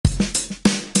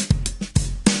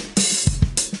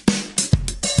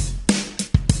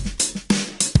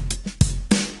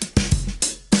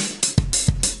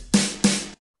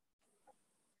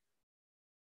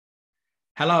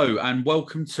Hello and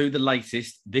welcome to the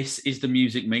latest This is the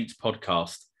Music Meets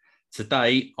podcast.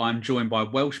 Today, I'm joined by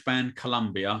Welsh band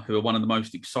Columbia, who are one of the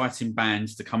most exciting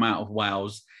bands to come out of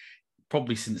Wales,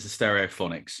 probably since the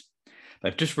Stereophonics.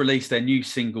 They've just released their new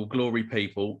single, Glory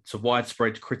People, to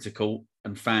widespread critical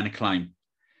and fan acclaim.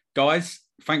 Guys,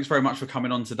 thanks very much for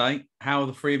coming on today. How are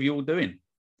the three of you all doing?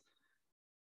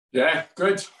 Yeah,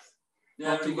 good.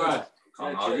 Yeah, Not too bad.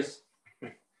 Cheers.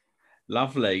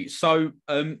 Lovely. So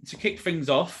to kick things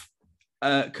off,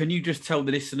 can you just tell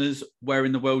the listeners where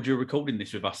in the world you're recording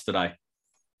this with us today?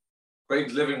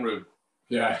 Craig's living room.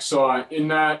 Yeah, so in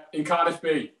Cardiff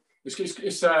Bay,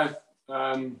 it's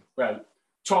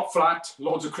top flat,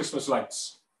 loads of Christmas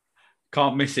lights.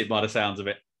 Can't miss it by the sounds of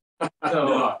it.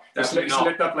 No, it's definitely not.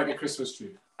 lit up like a Christmas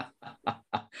tree.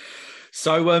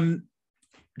 So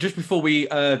just before we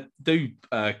do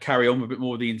carry on with a bit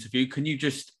more of the interview, can you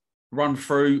just run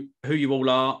through who you all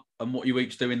are and what you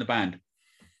each do in the band?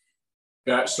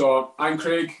 Yeah, so I'm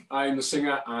Craig. I'm the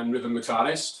singer and rhythm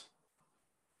guitarist.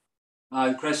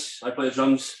 I'm Chris. I play the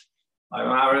drums. I'm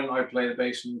Aaron. I play the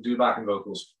bass and do backing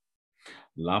vocals.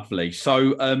 Lovely.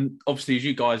 So obviously, as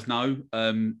you guys know,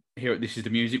 here at This Is The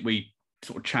Music, we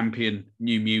sort of champion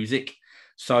new music.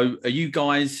 So are you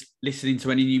guys listening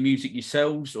to any new music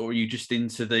yourselves, or are you just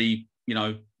into the,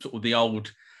 sort of the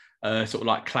old, sort of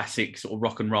like classic sort of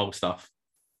rock and roll stuff?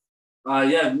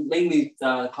 Yeah, mainly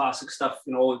classic stuff,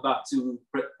 all the way back to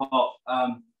Britpop.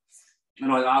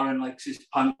 Aaron likes his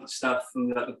punk stuff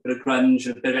and like a bit of grunge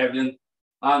and a bit of everything.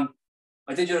 I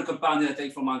did hear a good band the other day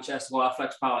from Manchester called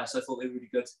Flex Palace. I thought they were really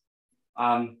good.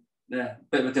 Yeah, a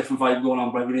bit of a different vibe going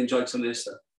on, but I really enjoyed some of this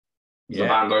stuff. The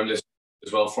band I'm listening to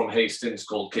as well from Hastings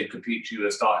called Kid Capici. They're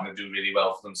starting to do really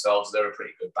well for themselves. They're a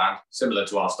pretty good band, similar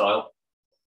to our style.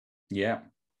 Yeah,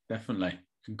 definitely.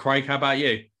 And Craig, how about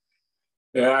you?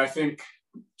 Yeah, I think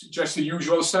just the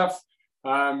usual stuff.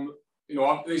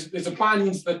 There's a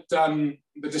band that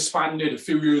disbanded a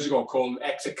few years ago called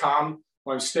Exit Calm.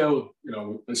 I'm still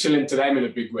into them in a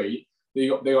big way. They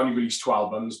only released 2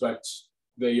 albums, but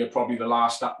they are probably the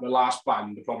last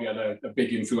band that probably had a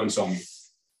big influence on me.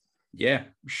 Yeah,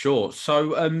 sure.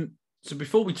 So so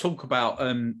before we talk about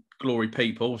Glory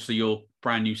People, so your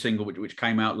brand new single which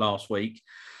came out last week,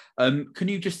 can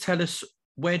you just tell us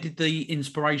where did the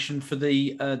inspiration for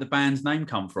the band's name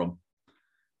come from?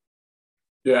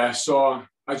 Yeah, so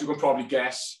as you can probably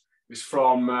guess, it's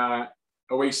from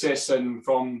Oasis and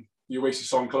from the Oasis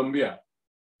song Columbia.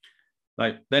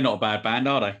 They're not a bad band,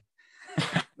 are they?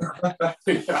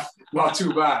 Yeah, not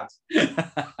too bad.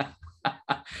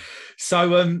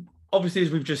 So obviously, as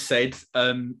we've just said,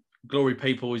 Glory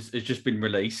People has just been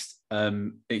released.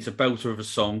 It's a belter of a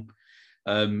song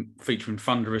featuring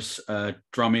thunderous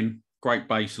drumming, great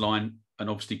bass line, and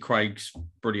obviously Craig's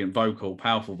brilliant vocal,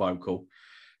 powerful vocal.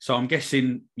 So I'm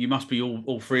guessing you must be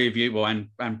all three of you, well,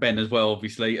 and Ben as well,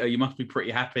 obviously. You must be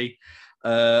pretty happy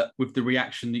with the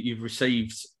reaction that you've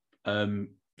received to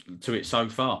it so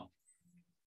far.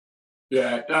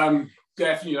 Yeah,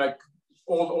 definitely. Like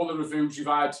all the reviews you've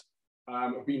had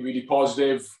have been really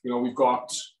positive. We've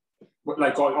got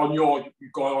on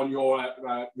your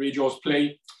radio's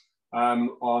play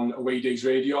on Away Days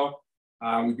Radio.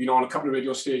 We've been on a couple of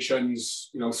radio stations,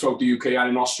 throughout the UK and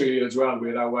in Australia as well,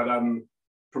 with our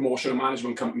promotion and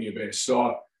management company are based.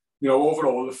 So,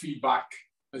 overall the feedback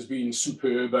has been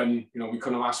superb, and we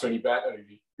couldn't have asked for any better,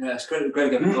 really. Yeah, it's great to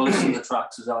get people listening to the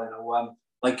tracks as well.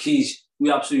 Like Keys,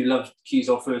 we absolutely loved Keys,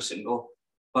 our first single,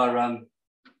 but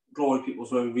Glory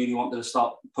People's where we really wanted to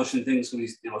start pushing things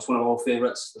because it's one of our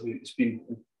favourites. It's been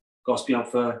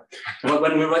out for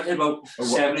when we were writing about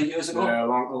 7-8 years ago. Yeah, a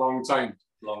long time.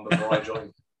 Long before I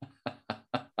joined.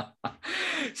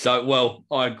 So, well,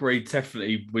 I agree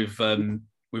definitely with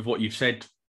what you've said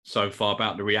so far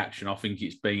about the reaction. I think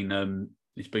it's been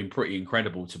pretty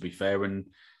incredible, to be fair, and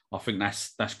I think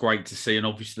that's great to see. And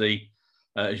obviously,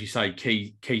 as you say,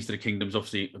 Keys to the Kingdom is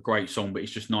obviously a great song, but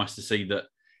it's just nice to see that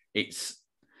it's,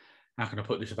 how can I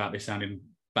put this without this sounding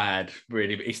bad,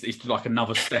 really? But it's like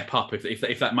another step up,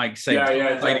 if that makes sense.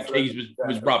 Yeah, Not saying that Keys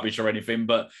was rubbish or anything,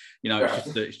 but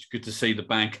it's good to see the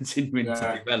band continuing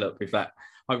to develop. If that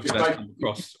hopefully that's come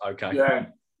across okay. Yeah,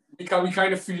 we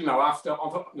kind of feel now off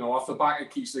the back of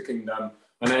Keys to the Kingdom,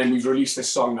 and then we've released this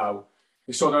song now.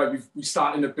 It's sort of we're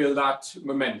starting to build that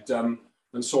momentum,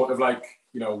 and sort of like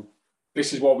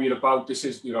this is what we're about. This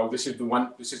is this is the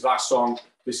one. This is that song.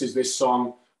 This is this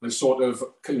song, and sort of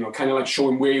kind of like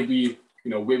showing where we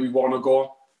want to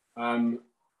go.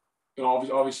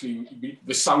 Obviously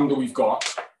the sound that we've got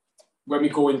when we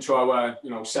go into our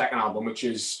second album, which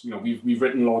is we've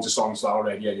written loads of songs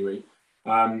already anyway.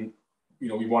 you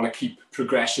know, we want to keep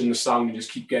progressing the sound and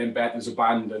just keep getting better as a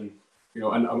band, and you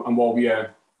know, and what we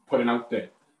are putting out there.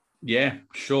 Yeah,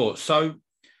 sure. So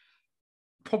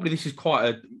probably this is quite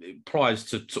a prize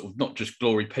to sort of not just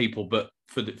Glory People, but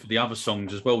for the other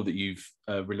songs as well that you've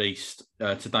released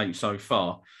to date so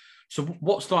far. So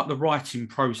what's like the writing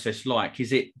process like?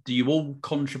 Do you all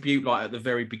contribute like at the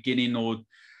very beginning, or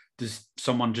does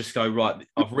someone just go, right,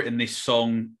 I've written this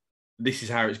song, this is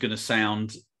how it's going to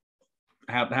sound?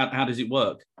 How does it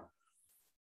work?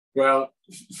 Well,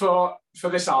 for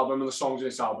this album and the songs in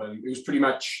this album, it was pretty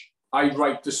much I'd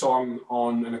write the song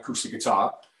on an acoustic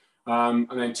guitar, and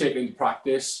then take it into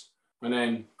practice, and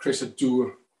then Chris would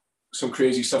do some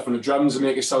crazy stuff on the drums and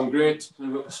make it sound great.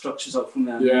 And work the structures up from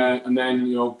there. Yeah, and then,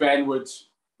 you know, Ben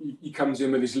he comes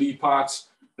in with his lead parts,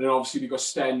 and then obviously we've got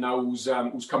Sten now who's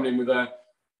coming in with a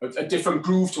different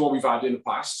groove to what we've had in the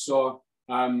past. So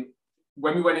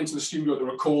when we went into the studio to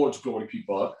record Glory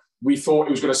People, we thought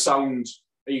it was going to sound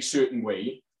a certain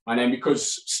way, and then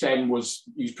because Sten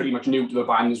he's pretty much new to the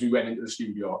band as we went into the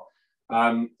studio,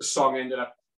 the song ended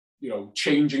up, you know,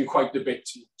 changing quite a bit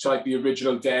to like the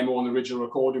original demo and the original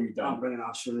recording we done. And bringing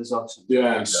Asher is awesome.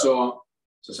 Yeah, so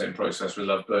it's the same process with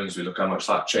Love Burns. We look how much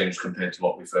that changed compared to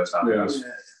what we first had. Yeah.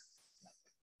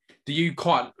 Do you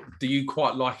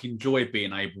quite like enjoy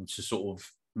being able to sort of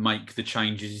make the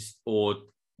changes, or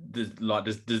does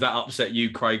that upset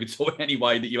you, Craig, at all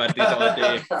anyway, that you had this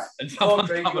idea and someone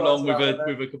come along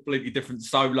with a completely different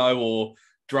solo or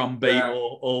drum beat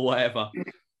or whatever?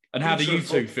 And how do you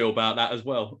two feel about that as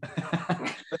well?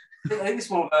 I think it's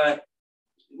more of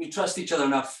we trust each other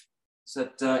enough so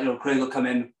that you know, Craig will come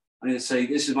in and he'll say,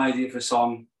 "This is my idea for a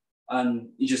song," and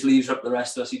he just leaves up the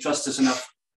rest of us. He trusts us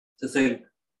enough to think,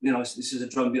 you know, this is a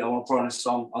drum beat I want to put on a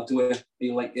song. I'll do it.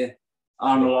 He'll like it.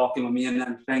 I'm locking with me, and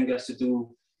then Ben gets to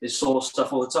do his solo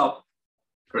stuff over the top.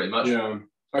 Pretty much. Yeah,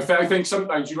 I think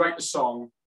sometimes you write the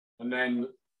song, and then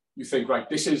you think, right,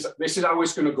 this is how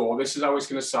it's going to go. This is how it's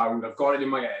going to sound. I've got it in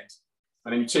my head,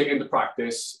 and then you take it into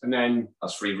practice, and then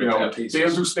that's free. You know,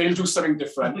 they'll do something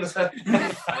different.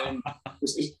 And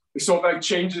it's sort of like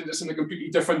changing into something completely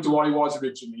different to what it was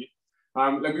originally.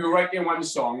 Like we were writing one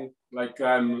song, like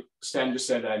Sten just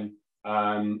said,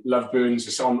 then Love Burns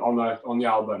is on the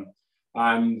album,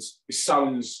 and it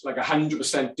sounds like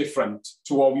 100% different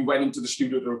to what we went into the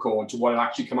studio to record to what it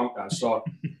actually came out as. So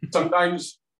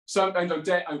sometimes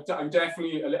I'm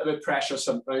definitely a little bit precious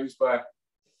sometimes, but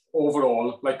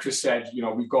overall, like Chris said, you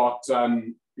know, we've got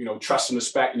you know, trust and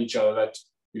respect in each other, that,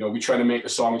 you know, we're trying to make the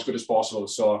song as good as possible.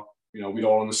 So, you know, we're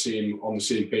all on the same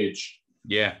page.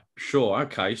 Yeah, sure.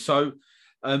 Okay. So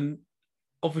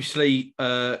obviously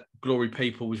Glory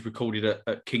People was recorded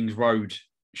at Kings Road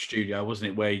studio,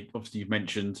 wasn't it? Where obviously you've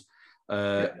mentioned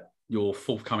your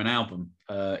forthcoming album,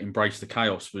 Embrace the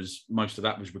Chaos, most of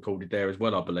that was recorded there as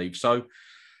well, I believe. So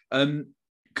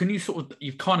can you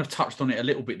you've kind of touched on it a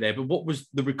little bit there, but what was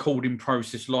the recording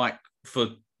process like for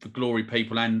Glory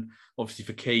People, and obviously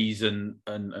for Keys and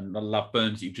Love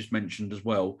Burns that you've just mentioned as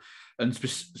well, and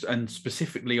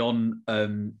specifically on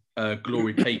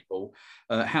Glory People,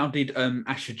 how did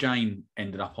Asher Jane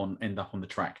end up on the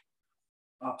track?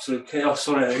 Absolute chaos,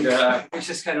 sorry. Yeah, we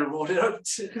just kind of wrote it out.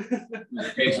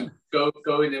 Okay, so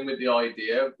going in with the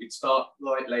idea, we'd start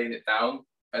like laying it down,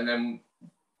 and then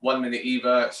 1 minute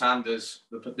either Sanders,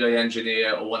 the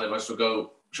engineer, or one of us would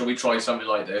go, "Shall we try something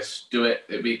like this? Do it.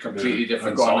 It'd be a completely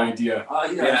different I've got song." an idea.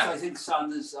 I think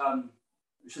Sanders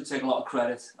should take a lot of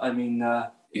credit. I mean,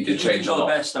 he did change a lot.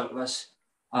 The best out of us.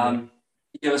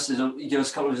 He gave us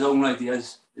a couple of his own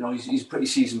ideas. You know, he's a pretty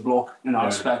seasoned bloke in that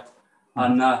respect,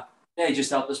 and he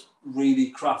just helped us really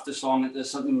craft a song into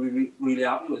something we're really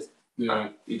happy with. Yeah,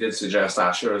 he did suggest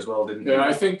Asher as well, didn't he? Yeah,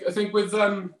 I think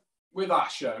with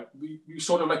Asher, we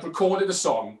sort of like recorded the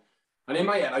song, and in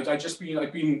my head,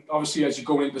 I've been obviously, as you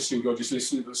go into the studio, just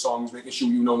listening to the songs, making sure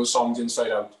you know the songs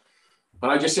inside out,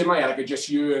 and I just in my head I could just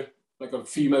hear like a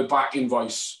female backing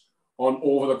voice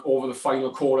over the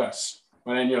final chorus,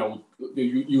 and then, you know,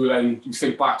 you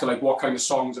think back to like what kind of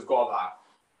songs have got that,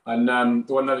 and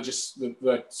the one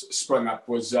that sprung up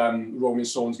was Rolling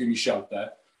Stones' "Give Me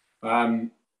Shelter."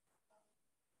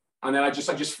 And then I just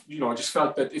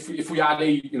felt that if we had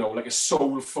a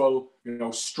soulful,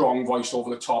 strong voice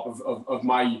over the top of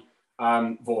my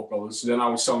vocals, then I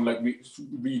would sound like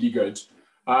really good.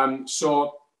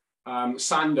 So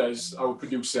Sanders, our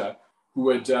producer, who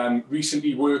had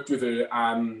recently worked with her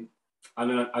and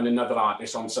another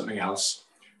artist on something else,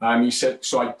 he said,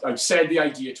 so I said the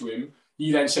idea to him.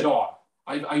 He then said, "Oh,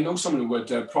 I know someone who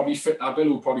would probably fit that bill,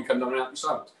 who would probably come down and help us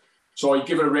out." So I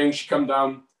give her a ring. She come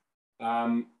down.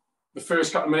 The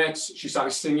first couple of minutes, she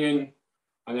started singing.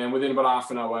 And then within about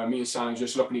half an hour, me and Sam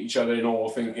just looking at each other in awe,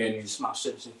 thinking, Smashed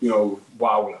it. you know,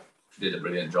 wow. She did a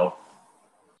brilliant job.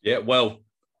 Yeah, well,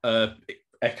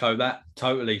 echo that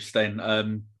totally,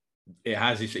 Sten. It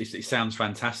has. It sounds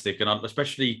fantastic, and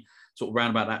especially sort of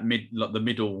round about that the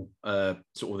middle,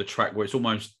 sort of the track where it's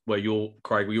almost where you're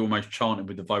Craig, where you're almost chanting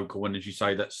with the vocal, and as you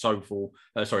say, that soulful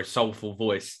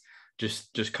voice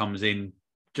just comes in,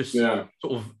 sort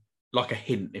of like a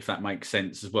hint, if that makes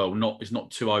sense as well. It's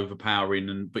not too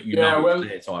overpowering, but it's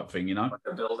there type thing, you know. Like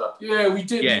a build up. Yeah, we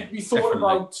did. Yeah, we thought definitely.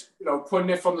 about, you know, putting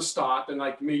it from the start and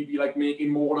like maybe like making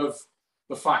more of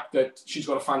the fact that she's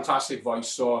got a fantastic voice.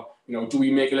 So, you know, do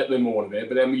we make a little bit more of it?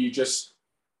 But then we just,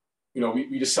 you know,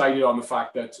 we decided on the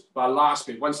fact that last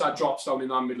bit, once that drops down in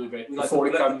that middle bit, before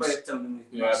it comes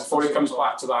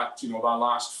back to that, you know, that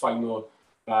last final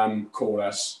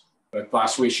chorus,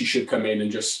 that's where she should come in and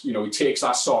just, you know, it takes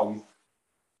that song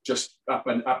just up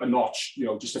a notch, you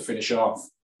know, just to finish it off.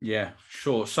 Yeah,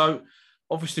 sure. So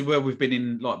obviously where we've been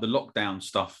in like the lockdown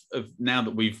stuff, now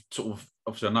that we've sort of,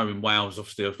 obviously I know in Wales,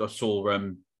 obviously I saw,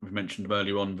 we mentioned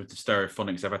earlier on with the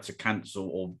Stereophonics, they've had to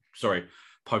cancel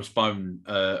postpone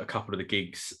a couple of the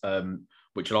gigs,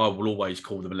 which I will always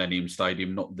call the Millennium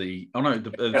Stadium, not the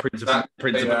Prince of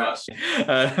Wales.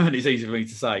 And it's easy for me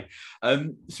to say.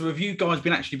 So have you guys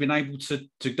been able to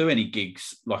do any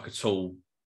gigs like at all,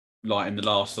 like in the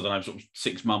last, I don't know, sort of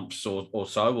 6 months or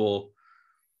so, or?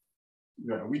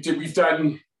 Yeah, we've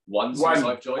done one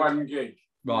gig.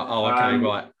 Right. Oh, okay.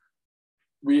 Right.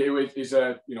 It was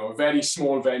a very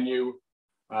small venue.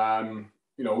 You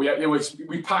know,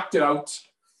 we packed it out.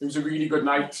 It was a really good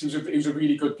night. It was a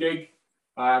really good gig.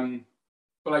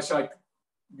 But I said, like,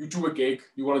 you do a gig,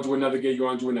 you want to do another gig, you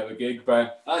want to do another gig.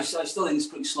 But I still think it's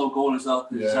pretty slow going as well,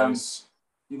 because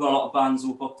you've got a lot of bands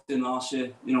who booked in last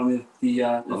year. You know, the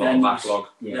venues, backlog.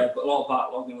 Yeah, but a lot of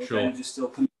backlog. You know, sure. The venues still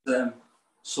coming to them.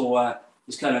 So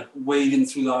it's kind of wading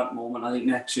through that at the moment. I think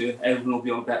next year everyone will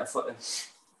be on a better footing.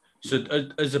 So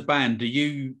as a band, do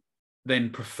you then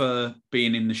prefer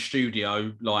being in the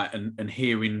studio, like, and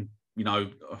hearing, you know,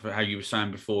 how you were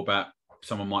saying before about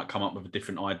someone might come up with a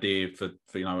different idea for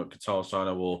you know, a guitar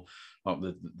solo or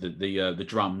the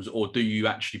drums, or do you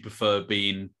actually prefer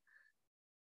being,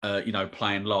 you know,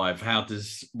 playing live?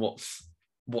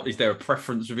 What is there a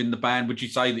preference within the band? Would you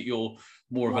say that you're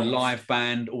more of a live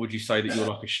band, or would you say that you're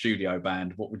like a studio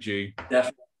band? What would you?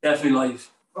 Definitely live.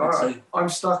 I'm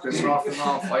stuck. It's half and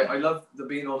half. I love the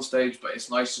being on stage, but it's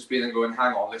nice just being and going,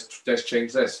 hang on, let's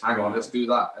change this. Hang on, let's do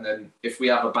that. And then if we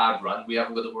have a bad run, we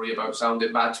haven't got to worry about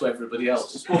sounding bad to everybody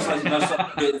else. It's also like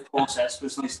a creative process, but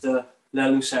it's nice to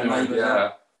let loose and live.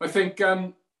 Yeah. I think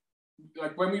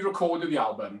like when we recorded the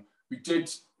album, we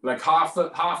did like half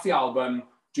the album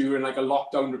during like a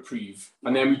lockdown reprieve,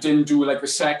 and then we didn't do like the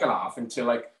second half until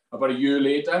like about a year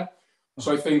later.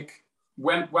 So I think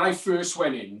when I first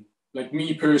went in, like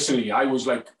me personally, I was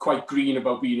like quite green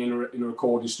about being in a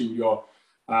recording studio.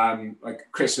 Like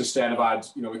Chris and Sten have had,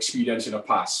 you know, experience in the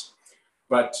past.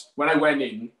 But when I went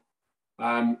in,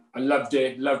 I loved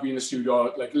it, loved being in the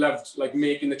studio, like loved like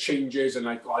making the changes, and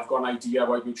like, I've got an idea,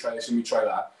 why don't we try this and we try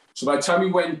that. So by the time we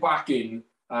went back in,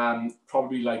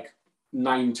 probably like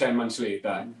 9-10 months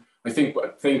later, I think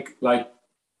like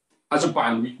as a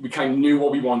band, we kind of knew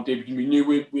what we wanted, we knew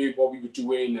what we were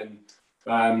doing,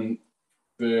 and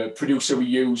the producer we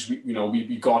used,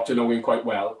 we got to know him quite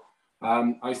well.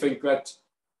 I think that,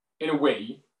 in a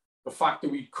way, the fact that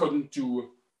we couldn't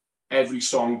do every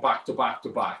song back to back to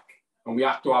back, and we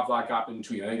had to have that gap in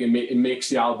between, I think it makes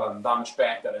the album that much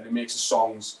better, and it makes the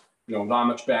songs, you know, that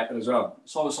much better as well.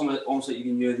 It's almost like you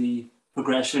can hear the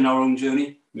progression in our own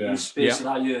journey. Yeah. In the space of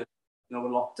that year, you know,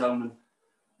 with lockdown, and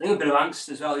I think a bit of angst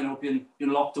as well, you know, being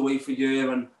locked away for a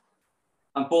year, and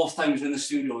both times in the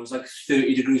studio, it was like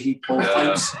 30-degree heat both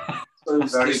times. So it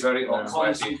was very hot,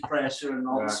 constant pressure and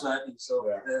all the sweating. So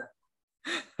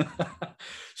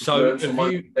So from my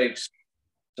mistakes,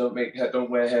 don't wear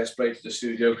hairspray to the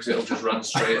studio because it'll just run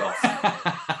straight off.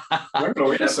 Never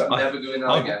doing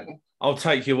that again. I'll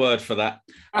take your word for that.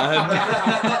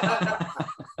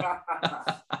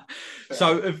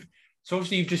 So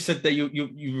obviously you've just said that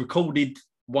you recorded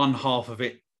one half of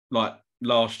it like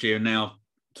last year, and now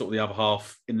sort of the other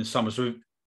half in the summer. So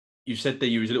you said that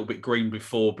you was a little bit green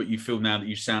before, but you feel now that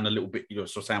you sound a little bit, you know,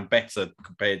 sort of sound better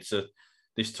compared to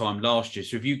this time last year.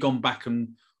 So have you gone back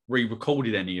and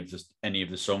re-recorded any of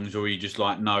the songs, or are you just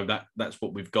like, no, that's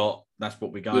what we've got, that's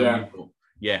what we're going with?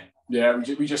 Yeah.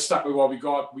 We just stuck with what we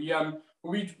got. We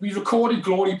recorded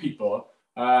Glory People.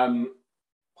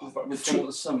 Before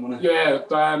the sun, wasn't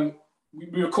it?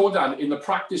 We recorded that in the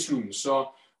practice room.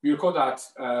 So we recorded that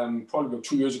probably about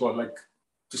 2 years ago, like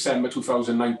December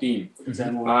 2019.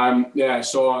 December.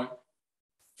 So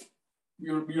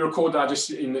we recorded that just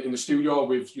in the studio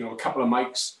with, you know, a couple of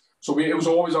mics. So it was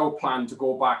always our plan to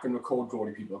go back and record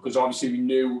Glory People, because obviously we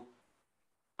knew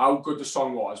how good the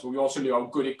song was, but we also knew how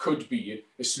good it could be,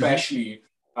 especially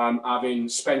having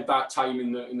spent that time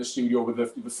in the studio with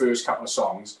the first couple of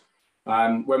songs.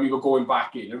 When we were going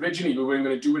back in, originally we weren't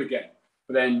going to do it again,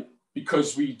 but then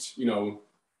because we'd, you know,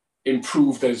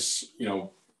 improved as, you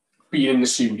know, being in the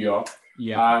studio,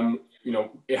 you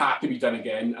know, it had to be done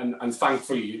again, and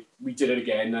thankfully we did it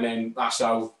again, and then that's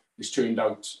how it's turned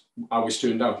out.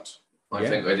 I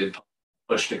think I did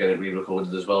push to get it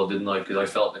re-recorded as well, didn't I? Because I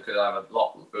felt there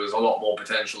was a lot more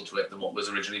potential to it than what was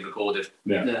originally recorded.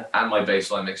 Yeah. And my bass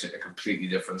line makes it a completely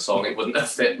different song. It wouldn't have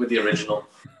fit with the original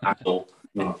at all.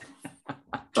 No.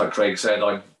 Like Craig said,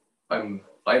 I'm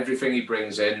everything he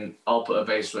brings in, I'll put a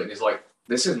bass to it, and he's like,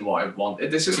 this isn't what I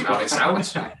wanted. This isn't how it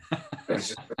sounds. It's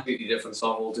just a completely different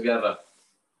song altogether.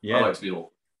 Yeah. I like to be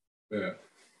all. Yeah.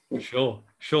 Sure.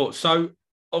 So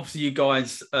obviously you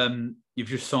guys, you've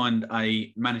just signed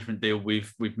a management deal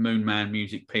with Moonman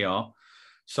Music PR.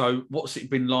 So what's it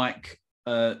been like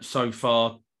so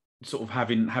far, sort of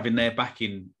having their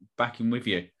backing with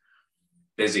you?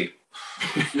 Busy.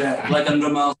 Yeah, like 100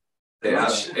 miles.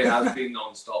 It has been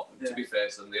non-stop. And to be fair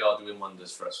to them, they are doing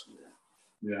wonders for us.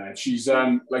 Yeah, she's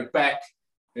like Beck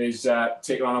is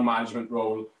taking on a management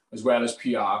role as well as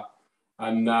PR,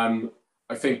 and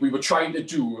I think we were trying to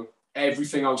do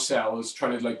everything ourselves,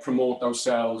 trying to like promote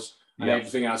ourselves and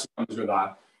everything else that comes with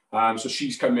that. So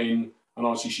she's come in, and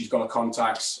obviously she's got her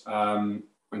contacts, and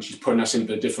she's putting us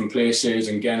into different places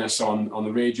and getting us on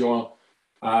the radio.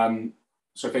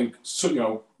 So I think, so, you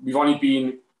know, we've only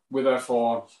been with her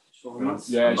for a month.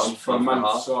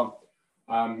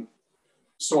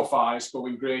 So far it's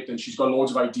going great, and she's got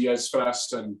loads of ideas for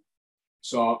us, and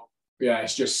so yeah,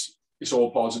 it's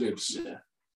all positives. Yeah.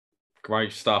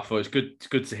 Great stuff. Well, it's good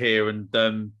to hear, and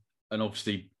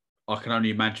obviously I can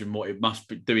only imagine what it must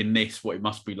be doing this, what it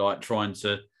must be like trying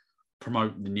to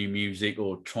promote the new music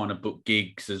or trying to book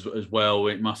gigs as well.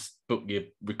 It must book your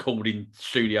recording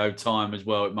studio time as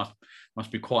well. It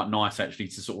must be quite nice actually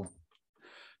to sort of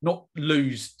not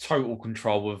lose total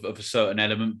control of a certain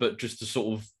element, but just to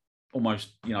sort of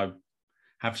almost, you know,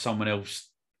 have someone else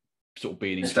sort of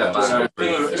being in charge.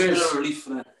 It's a relief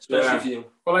for that, especially for you.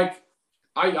 But like,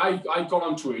 I got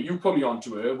onto her. You put me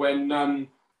onto her when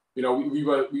you know, we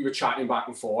were chatting back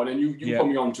and forth, and you put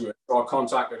me onto her. So I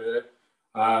contacted her.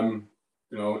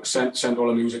 You know, sent all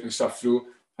the music and stuff through,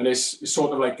 and it's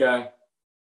sort of like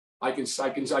I can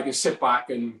sit back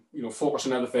and, you know, focus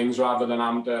on other things rather than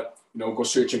having to, you know, go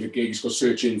searching for gigs, go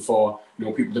searching for, you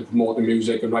know, people to promote the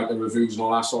music and write the reviews and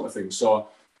all that sort of thing. So,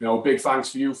 you know, big thanks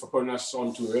for you for putting us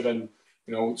onto it, and,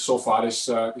 you know, so far it's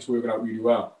working out really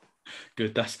well.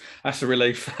 Good, that's a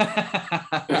relief.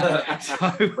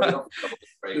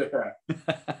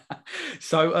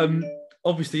 So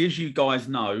obviously, as you guys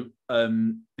know,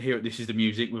 here at This Is the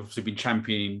Music, we've obviously been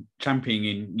championing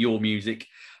your music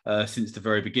since the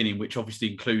very beginning, which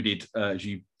obviously included, as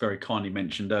you very kindly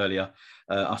mentioned earlier,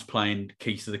 us playing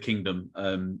Keys to the Kingdom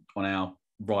on our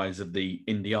Rise of the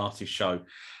Indie Artist show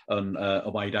on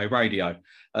Away Day Radio,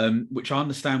 which I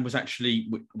understand was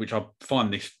actually, which I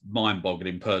find this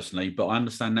mind-boggling personally, but I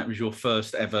understand that was your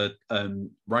first ever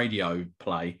radio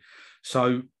play.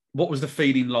 So what was the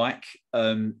feeling like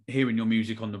hearing your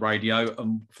music on the radio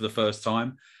for the first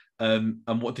time?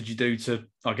 And what did you do to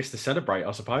celebrate,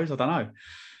 I suppose? I don't know.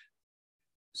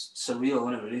 It's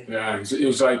surreal, isn't it, really? Yeah, it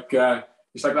was like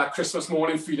it's like that Christmas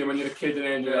morning feeling when you're a kid, and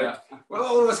then you're like,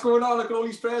 "Well, what's going on? Look at all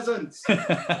these presents."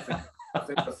 I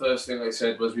think the first thing they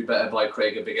said was, "We better buy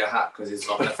Craig a bigger hat because it's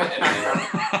not going to fit anymore."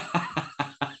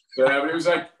 Yeah, but it was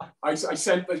like I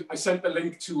sent the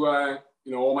link to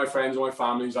you know, all my friends, all my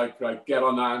families, like get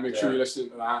on that and make sure you listen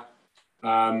to that.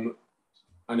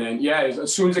 And then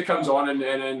as soon as it comes on, and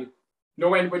then you know,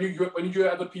 when you hear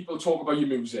other people talk about your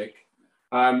music,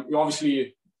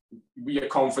 obviously we are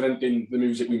confident in the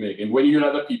music we make, and when you hear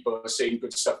other people saying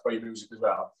good stuff about your music as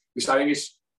well, I think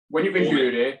it's when you can hear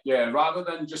it, rather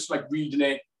than just like reading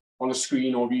it on the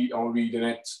screen or reading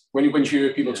it. When you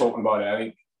hear people talking about it, I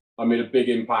think I made a big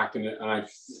impact in it, and I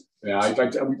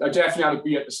definitely had a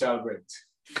beer to celebrate.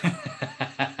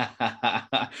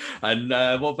 And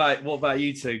what about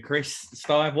you two, Chris,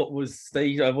 Steve? What was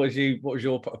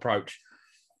your approach?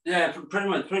 Yeah, pretty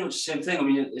much the same thing. I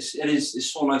mean,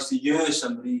 it's so nice to hear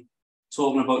somebody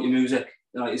talking about your music.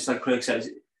 Like, it's like Craig says,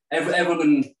 everyone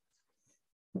can,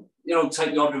 you know,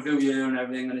 take the odd review here and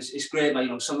everything, and it's great. Like, you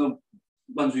know, some of the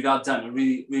ones we got done are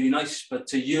really, really nice, but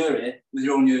to hear it with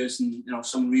your own ears, and, you know,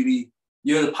 some really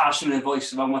you hear the passion in their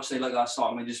voice of how much they like that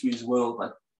song. It just means the world.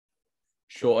 Like,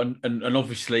 sure, and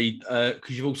obviously, because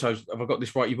you've also, have I got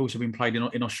this right? You've also been played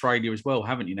in Australia as well,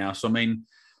 haven't you? Now, so I mean,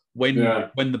 when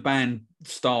the band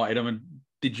started, I mean,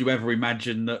 did you ever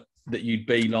imagine that you'd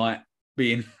be like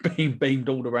being beamed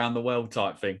all around the world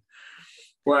type thing?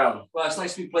 Well, it's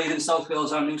nice to be played in South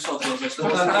Wales and New South Wales. I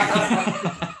suppose.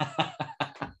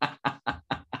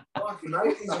 Fucking hell,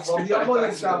 he's from the other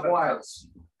in South Wales.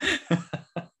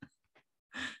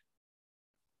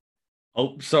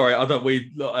 Oh, sorry, I don't.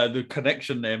 The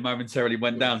connection there momentarily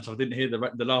went down, so I didn't hear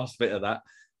the last bit of that.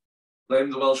 Blame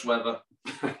the Welsh weather.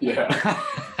 Yeah.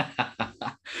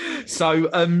 So,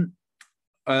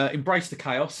 Embrace the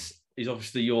Chaos is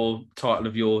obviously your title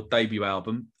of your debut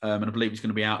album, and I believe it's going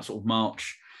to be out sort of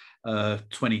March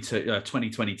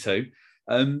 2022.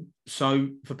 So,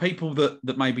 for people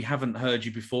that maybe haven't heard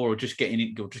you before or just getting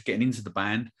into the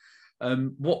band,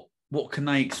 what can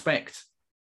they expect?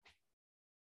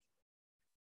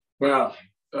 Well,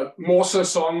 most of the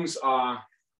songs are,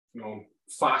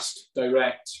 fast,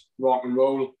 direct, rock and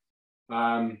roll.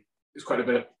 There's quite a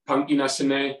bit of punkiness in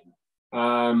there.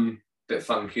 Bit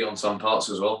funky on some parts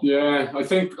as well. Yeah, I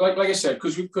think, like I said,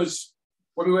 because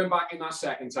when we went back in that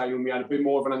second time, we had a bit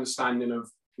more of an understanding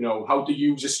of, how to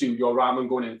use a studio rather than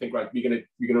going in and think, right, we're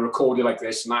gonna record it like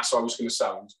this, and that's how it's gonna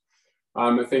sound.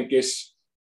 I think it's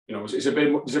a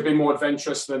bit more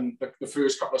adventurous than the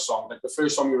first couple of songs. Like the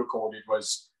first song we recorded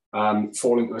was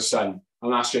Fall Into the Sun,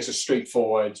 and that's just a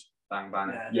straightforward bang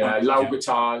bang. Loud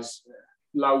guitars,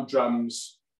 loud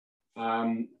drums.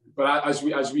 But as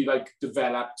we like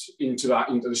developed into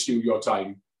the studio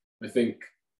time, I think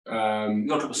you got a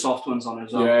couple of soft ones on it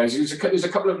as well. Yeah, there's a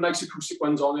couple of nice acoustic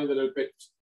ones on it that are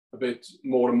a bit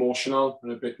more emotional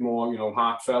and a bit more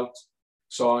heartfelt.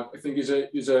 So I think it's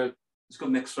got a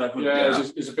mix for everyone. Yeah,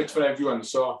 there's a bit for everyone.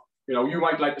 So you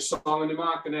might like the song in the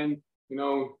mark, and then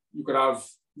you could have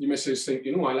your missus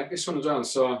thinking, I like this one as well.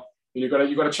 So you got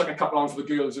to chuck a couple on for the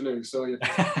girls, So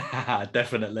yeah.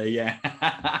 Definitely, yeah.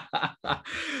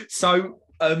 So,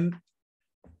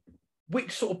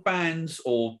 which sort of bands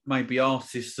or maybe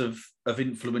artists have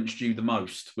influenced you the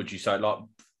most? Would you say, like,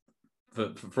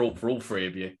 for all three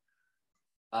of you?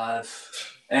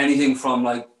 Anything from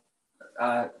like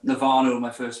Nirvana,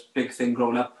 my first big thing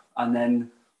growing up, and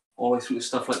then all the way through to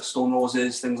stuff like Stone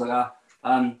Roses, things like that.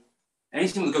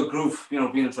 Anything with a good groove,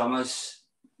 being a drummer,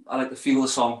 I like to feel the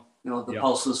song, the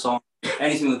pulse of the song.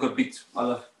 Anything with a good beat, I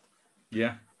love.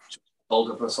 Yeah.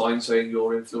 Hold up a sign saying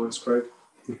your influence, Craig.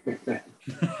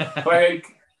 Like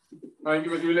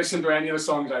you listen to any of the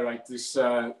songs I write, this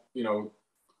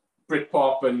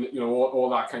Britpop and all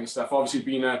that kind of stuff. Obviously,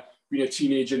 being a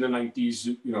teenager in the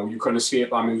 90s, you couldn't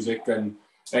escape that music, and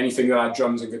anything that had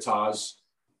drums and guitars,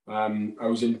 I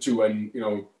was into. And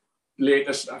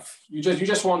later stuff, you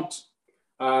just want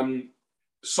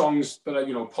songs that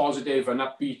are positive and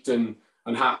upbeat and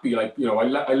happy. Like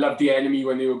I love The Enemy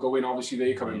when they were going. Obviously,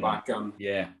 they're coming back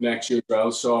next year as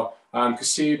well. So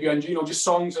Kasabian, just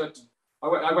songs that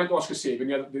I went to watch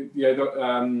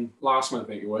Kasabian last month, I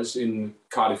think it was, in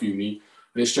Cardiff Uni,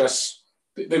 and it's just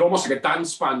they're almost like a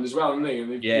dance band as well, aren't they?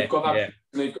 And they've got that,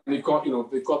 and they've got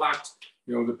that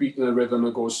the beat and the rhythm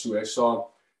that goes through it.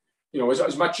 So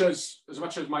as much as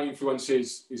my influence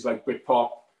is like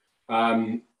Britpop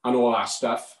and all that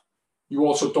stuff, you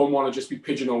also don't want to just be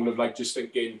pigeonholed of like just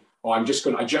thinking, I just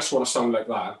want to sound like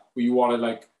that. But you want to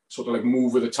like sort of like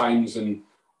move with the times and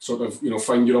sort of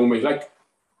find your own way. Like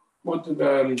what the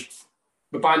band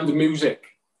The Music,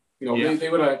 they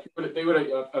were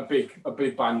a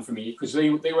big band for me, because they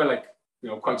were like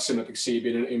quite similar to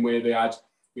Kasabian in where they had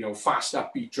fast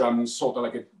upbeat drums, sort of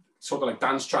like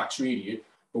dance tracks really,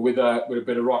 but with a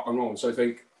bit of rock and roll. So I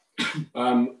think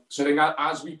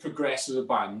as we progress as a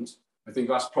band, I think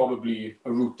that's probably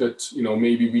a route that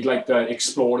maybe we'd like to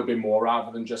explore a bit more,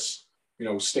 rather than just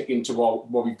sticking to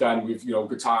what we've done with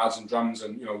guitars and drums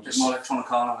and just more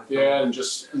electronic art. And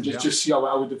just see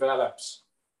how it develops.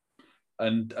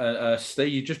 And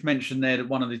Steve, you just mentioned there that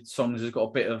one of the songs has got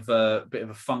a bit of a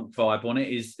funk vibe on it.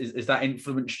 Is that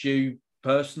influenced you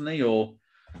personally, or?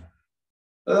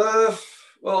 Well,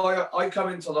 I come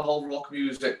into the whole rock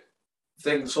music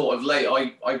thing sort of late.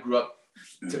 I grew up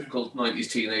typical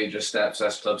 90s teenager steps,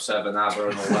 S Club 7, ABBA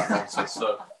and all that nonsense.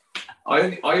 So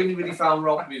I only really found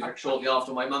rock music shortly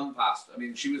after my mum passed. I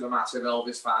mean, she was a massive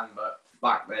Elvis fan, but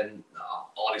back then,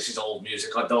 this is old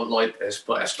music, I don't like this,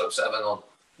 put S Club 7 on.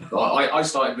 I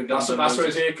started with Guns N' Roses. That's what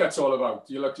his haircut's all about.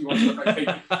 You want to look like Pete.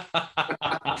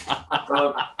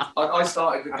 I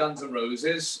started with Guns N'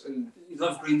 Roses, and you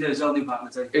love Green Day as well, back in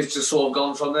the day. It's just sort of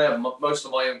gone from there. Most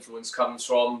of my influence comes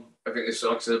from I think it's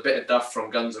like a bit of Duff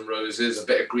from Guns N' Roses, a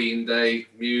bit of Green Day,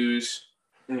 Muse,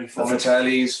 the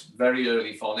Fratellis, very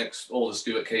early Phonics, all the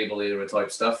Stuart Cable era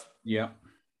type stuff. Yeah.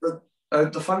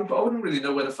 The funk, but I wouldn't really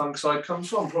know where the funk side comes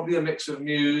from. Probably a mix of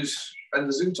Muse and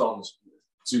the Zootons.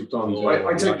 I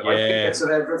take bits of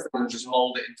everything and just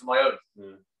mould it into my own.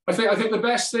 Yeah. I think the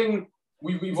best thing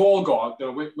we've all got, you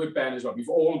know, with Ben as well, we've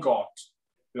all got,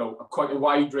 you know, quite a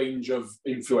wide range of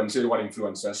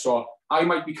influences. So I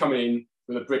might be coming in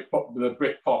with a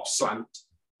Britpop slant,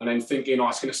 and then thinking, oh,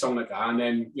 it's going to sound like that, and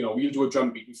then, you know, we'll do a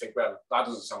drum beat and think, well, that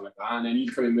doesn't sound like that, and then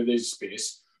he'll come in with his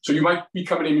space. So you might be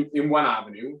coming in one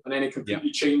avenue, and then it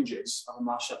completely changes.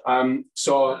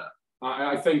 So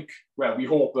I think, well, we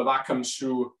hope that comes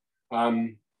through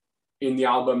in the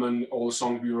album and all the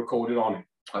songs we recorded on it.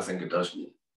 I think it does.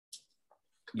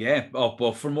 Yeah, well,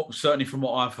 certainly from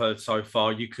what I've heard so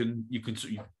far, you can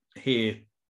sort of hear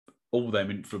all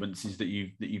them influences that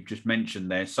you've just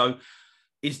mentioned there. So,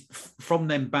 is from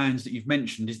them bands that you've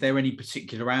mentioned, is there any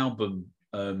particular album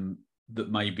that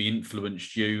maybe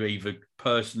influenced you, either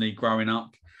personally growing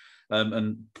up,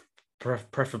 and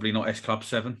preferably not S Club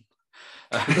 7?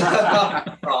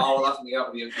 Oh, that's me out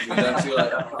of the interview.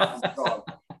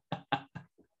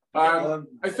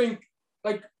 I think,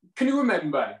 like, can you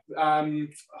remember?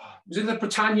 Was it the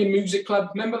Britannia Music Club?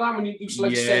 Remember that, when you used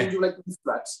to send you like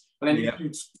leaflets, and then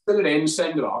you'd fill it in,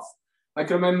 send it off. I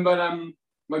can remember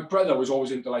my brother was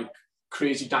always into like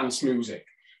crazy dance music,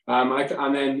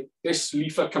 and then this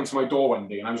leaflet came to my door one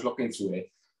day, and I was looking through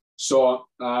it. So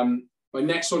my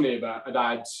next door neighbour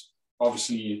had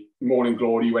obviously Morning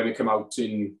Glory when it came out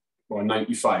in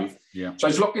 95. Yeah. So I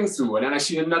was looking through, and then I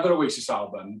seen another Oasis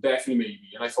album, Definitely Maybe,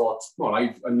 and I thought, well,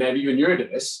 I've never even heard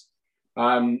of this.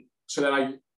 So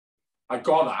then I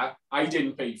got that. I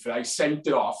didn't pay for it. I sent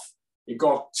it off. It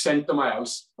got sent to my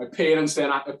house. My parents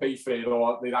then had to pay for it,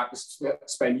 or they'd have to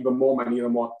spend even more money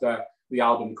than what the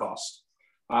album cost.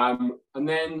 And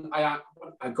then I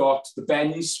got the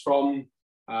Bends from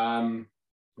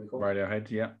Radiohead.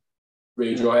 Yeah.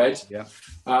 Radiohead. Yeah.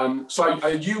 So I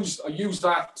used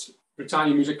that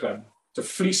Britannia Music Club to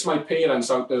fleece my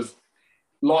parents out of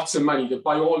lots of money to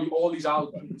buy all these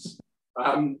albums.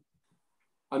 And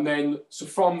then, so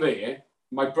from there,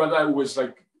 my brother was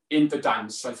like into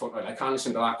dance. I thought, right, I can't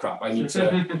listen to that crap. I need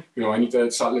to, I need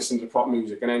to start listening to pop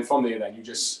music. And then from there, then you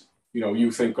just, you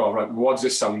think, oh, right, what does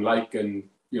this sound like? And,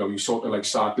 you sort of like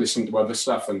start listening to other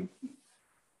stuff. And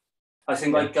I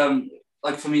think like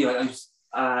for me, I was,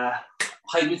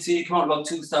 Hide with Tea came out about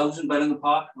 2000, Bell in the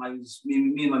Park. And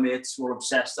me and my mates were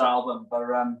obsessed with the album. But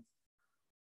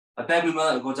I begged my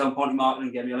mother to go down Ponty Market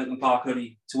and get me a Linkin Park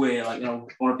hoodie to wear, like, want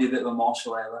to be a bit of a mosh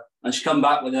or whatever. And she come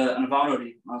back with a Nirvana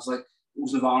hoodie. And I was like,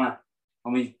 who's Nirvana?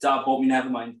 And my dad bought me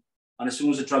Nevermind. And as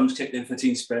soon as the drums kicked in for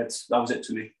Teen Spirit, that was it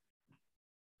to me.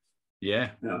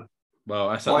 Yeah. Well,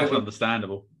 that's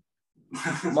understandable.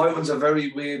 My one's a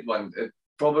very weird one.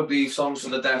 Probably Songs for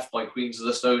the Deaf by Queens of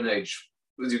the Stone Age.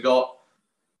 Because you've got,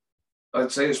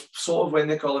 I'd say it's sort of when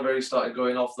Nick Oliveri started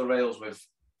going off the rails with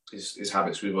his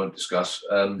habits we won't discuss.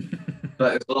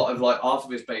 But it's a lot of like half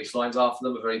of his bass lines, half of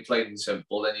them are very plain and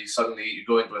simple. Then you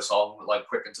go into a song like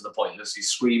quick and to the point. He's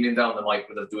screaming down the mic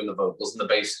with doing the vocals, and the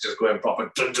bass is just going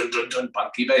proper dun dun dun dun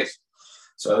punky bass.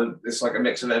 So it's like a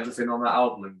mix of everything on that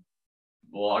album. And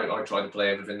I try to play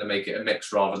everything to make it a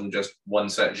mix rather than just one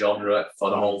set genre for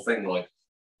the whole thing. Like,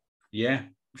 yeah,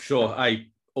 sure.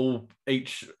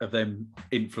 Each of them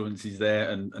influences there,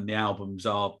 and the albums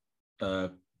are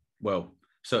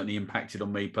certainly impacted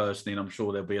on me personally, and I'm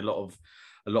sure there'll be a lot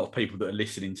of people that are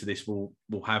listening to this will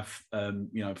have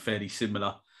fairly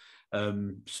similar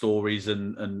stories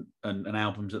and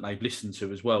albums that they've listened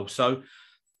to as well. So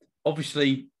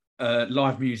obviously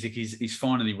live music is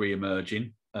finally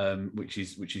re-emerging, which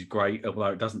is great, although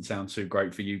it doesn't sound too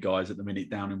great for you guys at the minute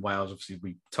down in Wales, obviously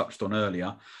we touched on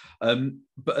earlier.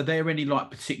 But are there any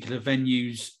like particular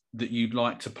venues that you'd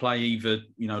like to play, either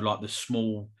like the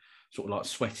small sort of like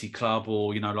sweaty club,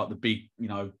 or like the big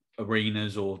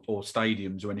arenas or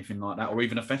stadiums or anything like that, or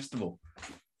even a festival?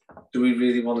 Do we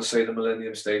really want to say the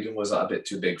Millennium Stadium? Was that a bit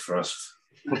too big for us?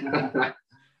 The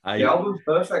album's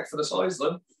perfect for the size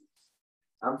though.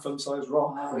 Anthem size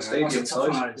rock, stadium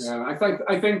size. Yeah,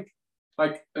 I think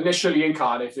like initially in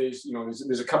Cardiff there's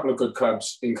a couple of good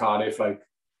clubs in Cardiff, like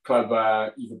Club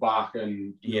Eva Bach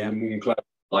and the Moon Club,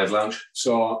 Live Lounge.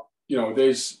 So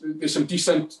there's some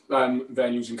decent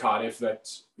venues in Cardiff that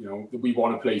that we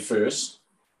want to play first.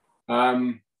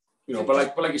 But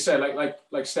like you said,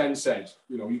 like Sten said,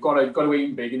 you've got to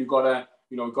aim big, and you've got to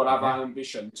have that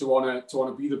ambition to want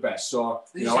to be the best. So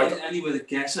anywhere that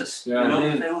gets us.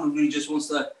 Everyone really just wants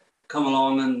to come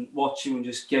along and watch you and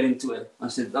just get into it. I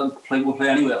said, we'll play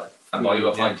anywhere. And buy you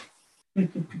a pint.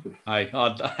 Hey,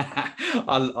 I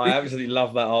absolutely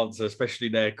love that answer, especially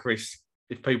there, Chris.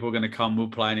 If people are going to come, we'll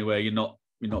play anywhere. You're not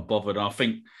bothered. And I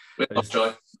think,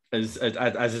 as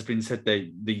has been said,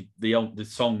 the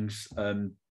songs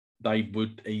they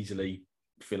would easily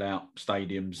fill out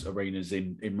stadiums, arenas.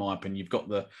 In my opinion,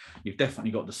 you've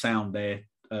definitely got the sound there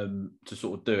to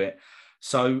sort of do it.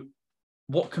 So,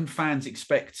 what can fans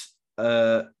expect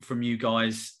from you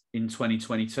guys in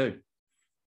 2022?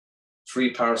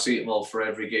 3 paracetamol for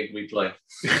every gig we play.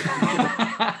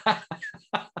 There'll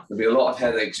be a lot of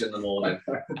headaches in the morning.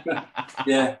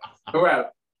 Yeah.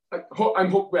 Well,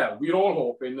 we're all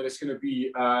hoping that it's going to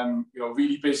be,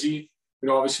 really busy.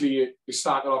 Obviously it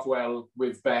started off well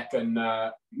with Beck and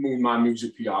Moonman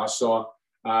Music PR. So,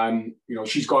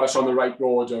 she's got us on the right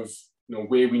road of,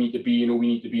 where we need to be, who we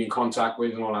need to be in contact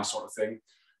with and all that sort of thing.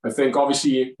 I think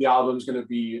obviously the album's going to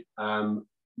be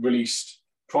released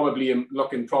probably in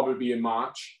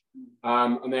March.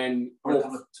 And then a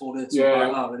couple of tour dates.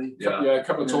 A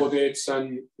couple of tour dates,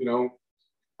 and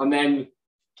and then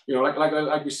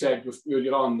like we said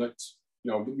earlier on that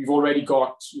we've already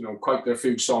got quite a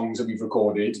few songs that we've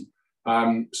recorded.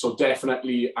 So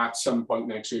definitely at some point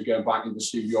next year getting back into the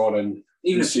studio and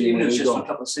even if it's just a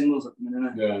couple of singles at the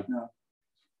minute. Yeah.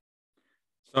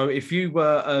 So if you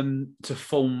were to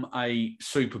form a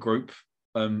super group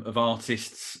of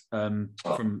artists from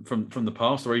the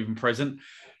past or even present,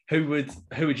 who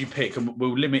would you pick? And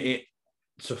we'll limit it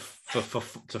to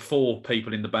 4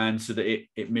 people in the band so that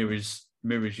it mirrors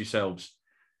yourselves.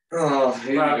 Oh,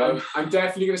 here we go. I'm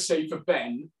definitely going to say for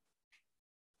Ben.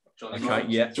 Johnny Marr.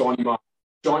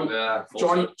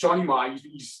 Johnny Marr.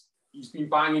 He's been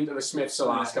banging to the Smiths the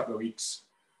last couple of weeks.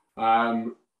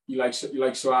 He likes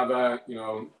to have a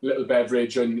little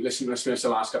beverage and listen to the Smiths the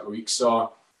last couple of weeks.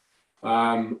 So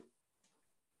so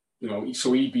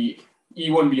he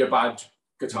wouldn't be a bad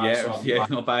guitarist. Yeah,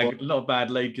 not a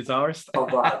bad lead guitarist.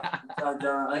 Not bad. I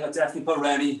think I'd definitely put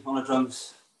Rennie on the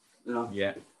drums.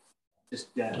 Yeah. I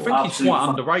think he's quite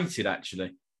underrated,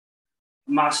 actually.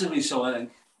 Massively so, I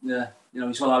think. Yeah,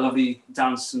 he's got a lovely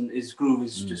dance and his groove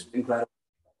is just incredible.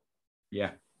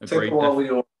 Yeah, agreed. Take a while with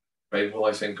your will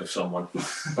I think of someone.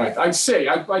 Right, I'd say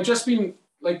I've just been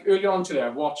earlier on today. I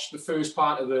watched the first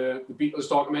part of the Beatles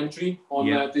documentary on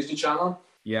Disney Channel.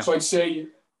 Yeah. So I'd say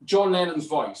John Lennon's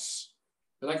voice.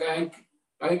 I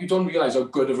think you don't realise how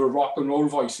good of a rock and roll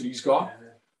voice that he's got. Yeah.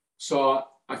 So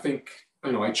I think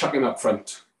I chuck him up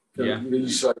front. Yeah.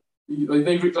 He's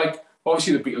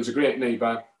obviously the Beatles are great,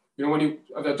 but I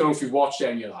don't know if you've watched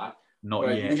any of that.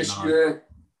 Not yet.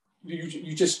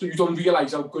 You don't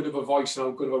realise how good of a voice and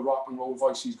how good of a rock and roll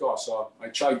voice he's got. So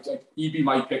he'd be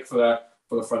my pick for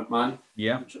the front man.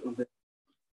 Yeah.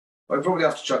 I'd probably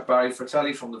have to chuck Barry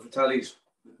Fratelli from the Fratellis.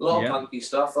 A lot of punky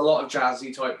stuff, a lot of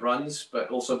jazzy type runs, but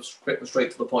also quick and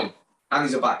straight to the point. And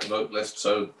he's a backing vocalist,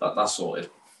 so that's sorted.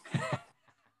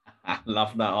 I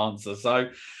love that answer.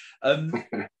 So,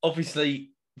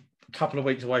 obviously, a couple of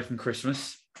weeks away from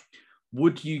Christmas.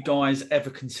 Would you guys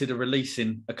ever consider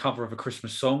releasing a cover of a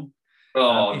Christmas song?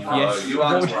 Oh, no, yes, you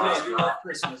love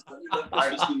Christmas.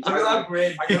 I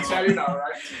can tell you now,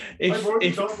 right? I've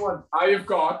done one. I have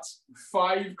got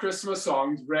 5 Christmas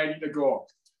songs ready to go.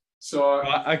 So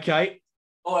okay.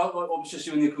 Oh, I was just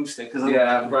doing the acoustic. So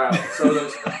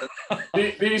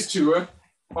these 2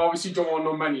 obviously don't want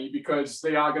no money because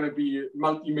they are going to be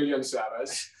multi-million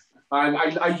sellers. And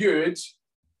I heard,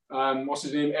 what's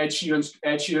his name? Ed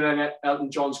Sheeran and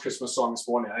Elton John's Christmas song this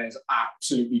morning, and it's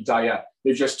absolutely dire.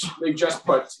 They've just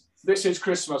put "This Is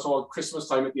Christmas" or "Christmas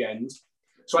Time" at the end.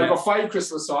 So I've got 5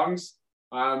 Christmas songs,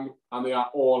 and they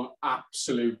are all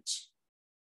absolute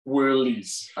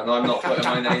whirlies. And I'm not putting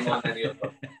my name on any of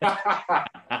them.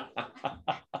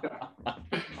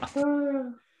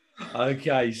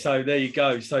 Okay, so there you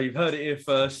go. So you've heard it here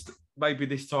first. Maybe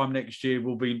this time next year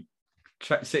we'll be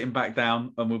sitting back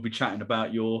down and we'll be chatting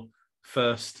about your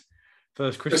first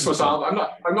Christmas album.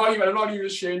 I'm not even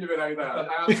ashamed of it either. I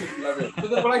absolutely love it.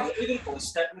 But we're going to put a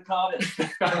step in the car.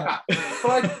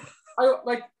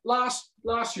 But last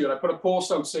year I put a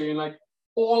post out saying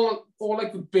all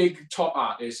the big top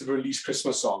artists have released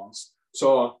Christmas songs.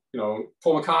 So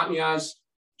Paul McCartney has,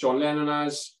 John Lennon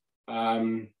has,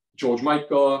 George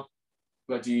Michael,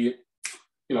 bloody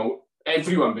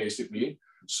everyone basically.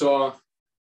 So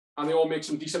and they all make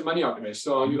some decent money out of it.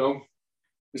 So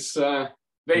it's they'll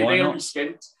be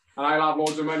skint and I'll have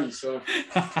loads of money. So.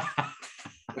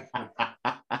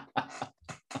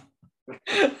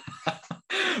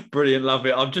 Brilliant, love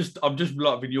it. I'm just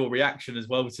loving your reaction as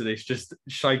well to this, just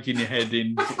shaking your head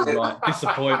in sort of like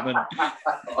disappointment.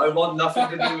 I want nothing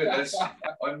to do with this.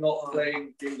 I'm not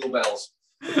playing Jingle Bells.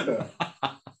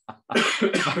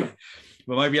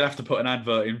 Well, maybe you'll have to put an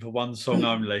advert in for one song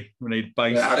only. We need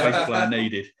bass player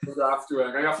needed. I have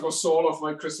to go solo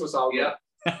for my Christmas album. Yeah.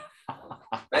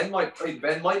 Ben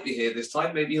might be here this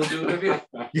time. Maybe he'll do it with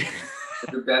you.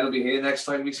 Ben will be here next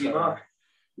time we see Mark.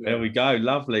 There we go.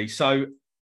 Lovely. So,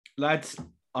 lads,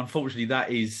 unfortunately,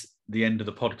 that is the end of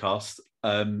the podcast.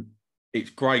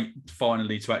 It's great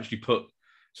finally to actually put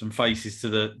some faces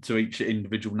to each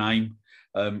individual name,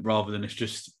 rather than us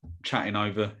just chatting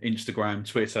over Instagram,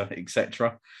 Twitter,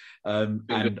 etc.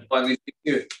 And finally,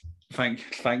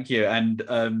 thank you.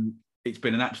 And it's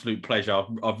been an absolute pleasure.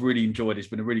 I've really enjoyed it. It's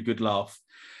been a really good laugh.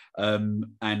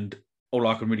 And all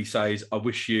I can really say is I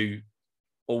wish you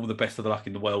all the best of the luck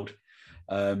in the world.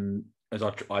 As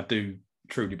I do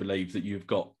truly believe that you've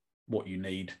got what you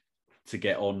need to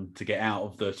get out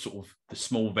of the sort of the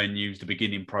small venues, the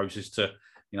beginning process to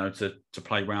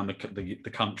play around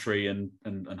the country and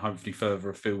hopefully further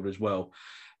afield as well.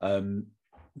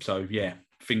 So yeah,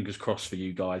 fingers crossed for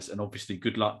you guys, and obviously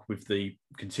good luck with the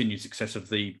continued success of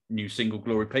the new single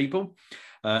Glory People,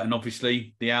 and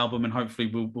obviously the album, and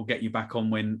hopefully we'll get you back on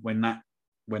when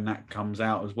that comes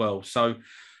out as well. So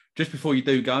just before you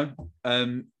do go,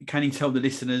 can you tell the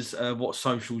listeners what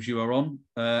socials you are on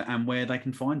and where they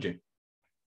can find you?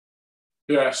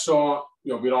 Yeah, so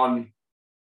we're on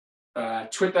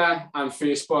Twitter and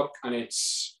Facebook, and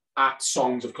it's at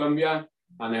Songs of Columbia,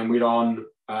 and then we're on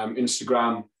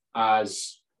Instagram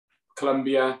as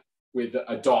Columbia with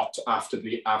a dot after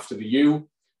the U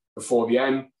before the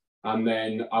M, and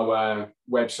then our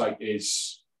website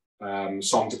is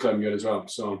Songs of Columbia as well.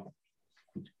 So.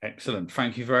 Excellent.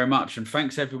 Thank you very much. And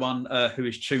thanks everyone who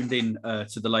is tuned in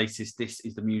to the latest This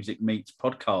Is the Music Meets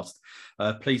podcast.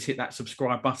 Please hit that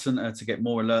subscribe button to get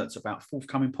more alerts about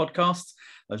forthcoming podcasts,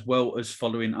 as well as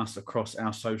following us across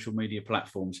our social media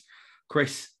platforms.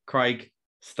 Chris, Craig,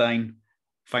 Stain,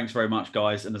 thanks very much,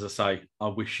 guys. And as I say, I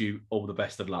wish you all the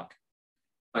best of luck.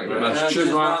 Thank you very much. Cheers,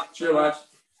 man. Cheers, man.